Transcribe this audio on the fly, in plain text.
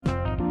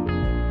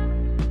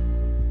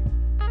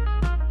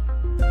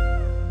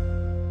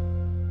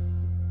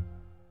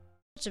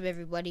What's up,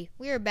 everybody?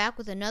 We are back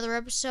with another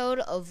episode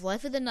of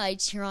Life of the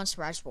Knights here on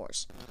Sprout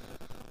Sports.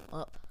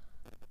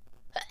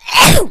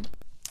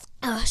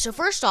 So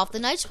first off, the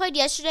Knights played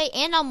yesterday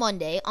and on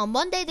Monday. On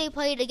Monday, they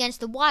played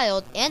against the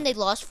Wild, and they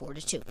lost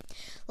 4-2.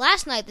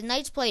 Last night, the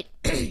Knights played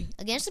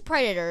against the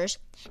Predators,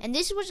 and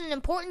this was an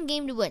important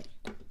game to win,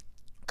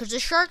 because the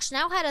Sharks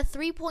now had a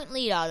 3-point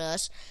lead on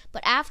us,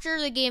 but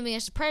after the game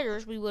against the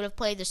Predators, we would have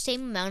played the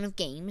same amount of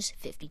games,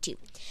 52.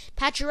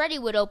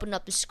 Pacioretty would open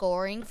up the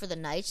scoring for the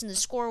Knights, and the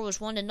score was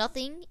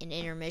 1-0 in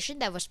intermission.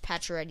 That was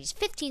Pacioretty's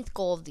 15th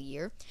goal of the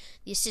year.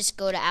 The assists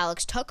go to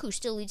Alex Tuch, who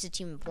still leads the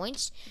team in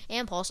points,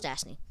 and Paul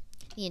Stastny.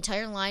 The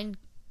entire line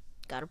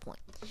got a point.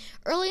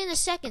 Early in the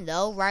second,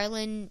 though,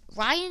 Ryan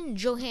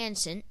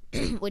Johansson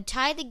would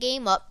tie the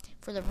game up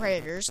for the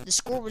Predators. The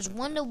score was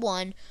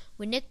 1-1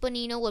 when Nick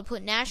Bonino would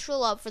put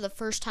Nashville up for the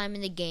first time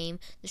in the game.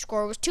 The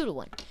score was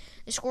 2-1.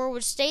 The score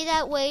would stay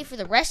that way for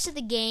the rest of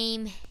the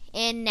game,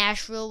 and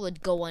Nashville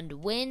would go on to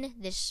win.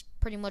 This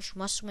pretty much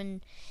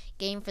must-win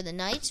game for the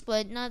Knights,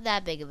 but not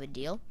that big of a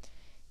deal.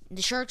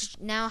 The Sharks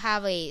now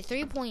have a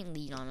 3-point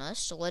lead on us,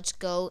 so let's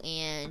go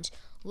and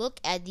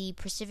look at the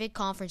Pacific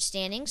Conference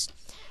standings.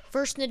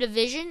 First in the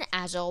division,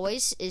 as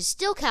always, is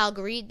still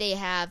Calgary. They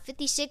have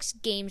 56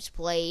 games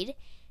played,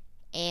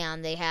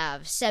 and they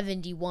have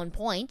 71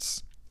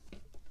 points.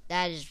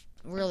 That is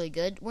really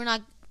good.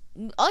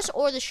 Us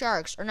or the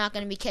Sharks are not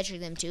going to be catching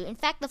them too. In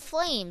fact, the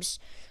Flames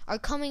are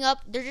coming up.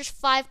 They're just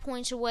 5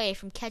 points away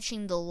from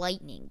catching the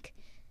Lightning.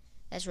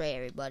 That's right,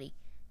 everybody.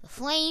 The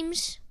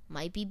Flames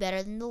might be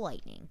better than the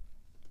Lightning.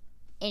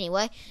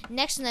 Anyway,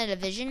 next in the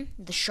division,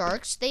 the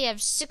Sharks. They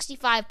have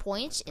 65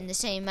 points in the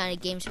same amount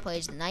of games played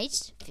as the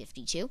Knights,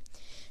 52.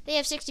 They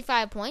have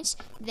 65 points.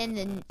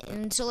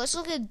 So let's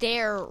look at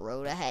their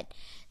road ahead.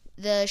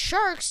 The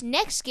Sharks'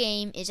 next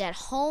game is at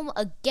home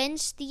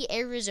against the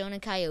Arizona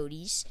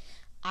Coyotes.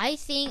 I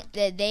think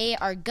that they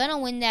are going to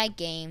win that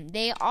game.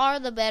 They are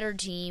the better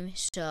team,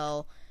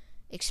 so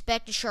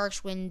expect the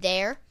Sharks win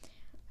there.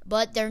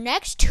 But their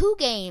next 2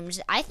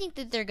 games, I think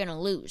that they're going to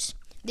lose.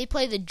 They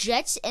play the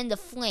Jets and the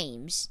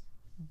Flames,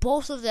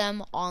 both of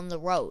them on the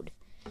road.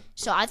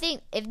 So I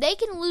think if they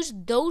can lose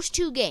those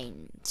 2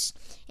 games,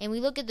 and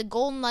we look at the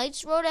Golden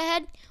Knights' road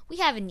ahead, we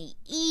have an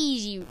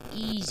easy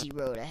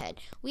road ahead.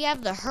 We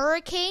have the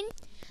Hurricane,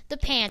 the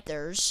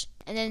Panthers,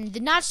 and then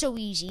the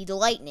not-so-easy, the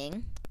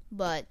Lightning.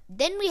 But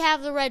then we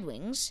have the Red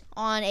Wings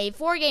on a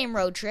 4-game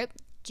road trip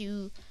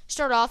to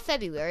start off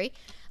February.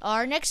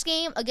 Our next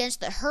game against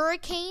the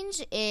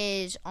Hurricanes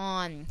is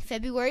on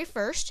February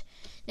 1st.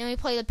 Then we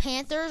play the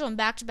Panthers on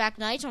back-to-back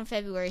nights on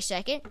February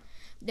 2nd.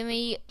 Then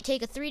we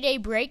take a 3-day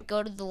break,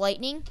 go to the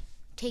Lightning,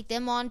 take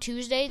them on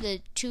Tuesday,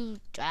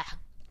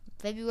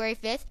 February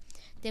 5th.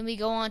 Then we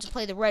go on to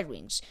play the Red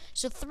Wings.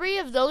 So 3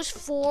 of those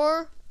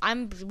 4,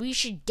 we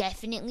should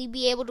definitely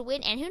be able to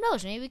win. And who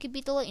knows, maybe we could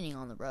beat the Lightning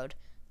on the road.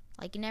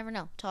 Like, you never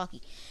know.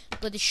 Talkie.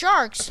 But the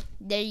Sharks,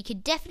 you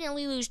could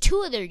definitely lose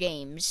 2 of their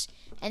games,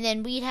 and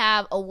then we'd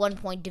have a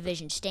 1-point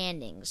division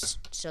standings.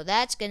 So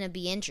that's going to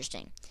be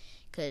interesting,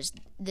 because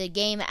the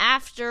game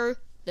after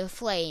the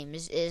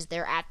Flames is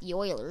they're at the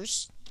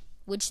Oilers,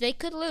 which they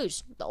could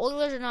lose. The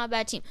Oilers are not a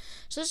bad team.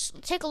 So let's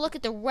take a look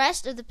at the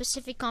rest of the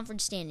Pacific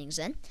Conference standings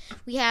then.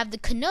 We have the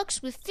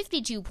Canucks with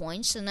 52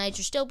 points. The Knights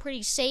are still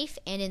pretty safe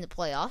and in the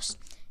playoffs.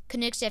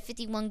 Canucks have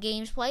 51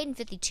 games played and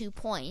 52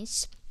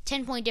 points.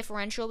 10-point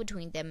differential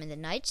between them and the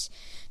Knights.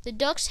 The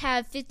Ducks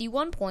have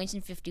 51 points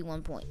and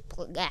 51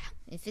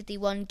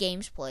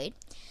 games played.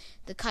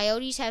 The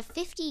Coyotes have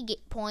 50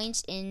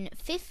 points in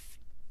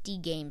 50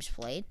 games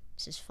played.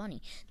 This is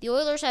funny. The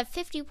Oilers have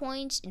 50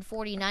 points in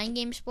 49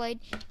 games played,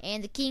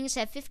 and the Kings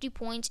have 50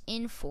 points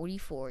in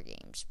 44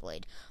 games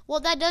played. Well,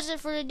 that does it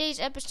for today's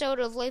episode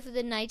of Life of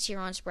the Knights here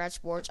on Sprout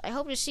Sports. I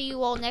hope to see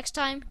you all next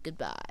time.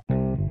 Goodbye.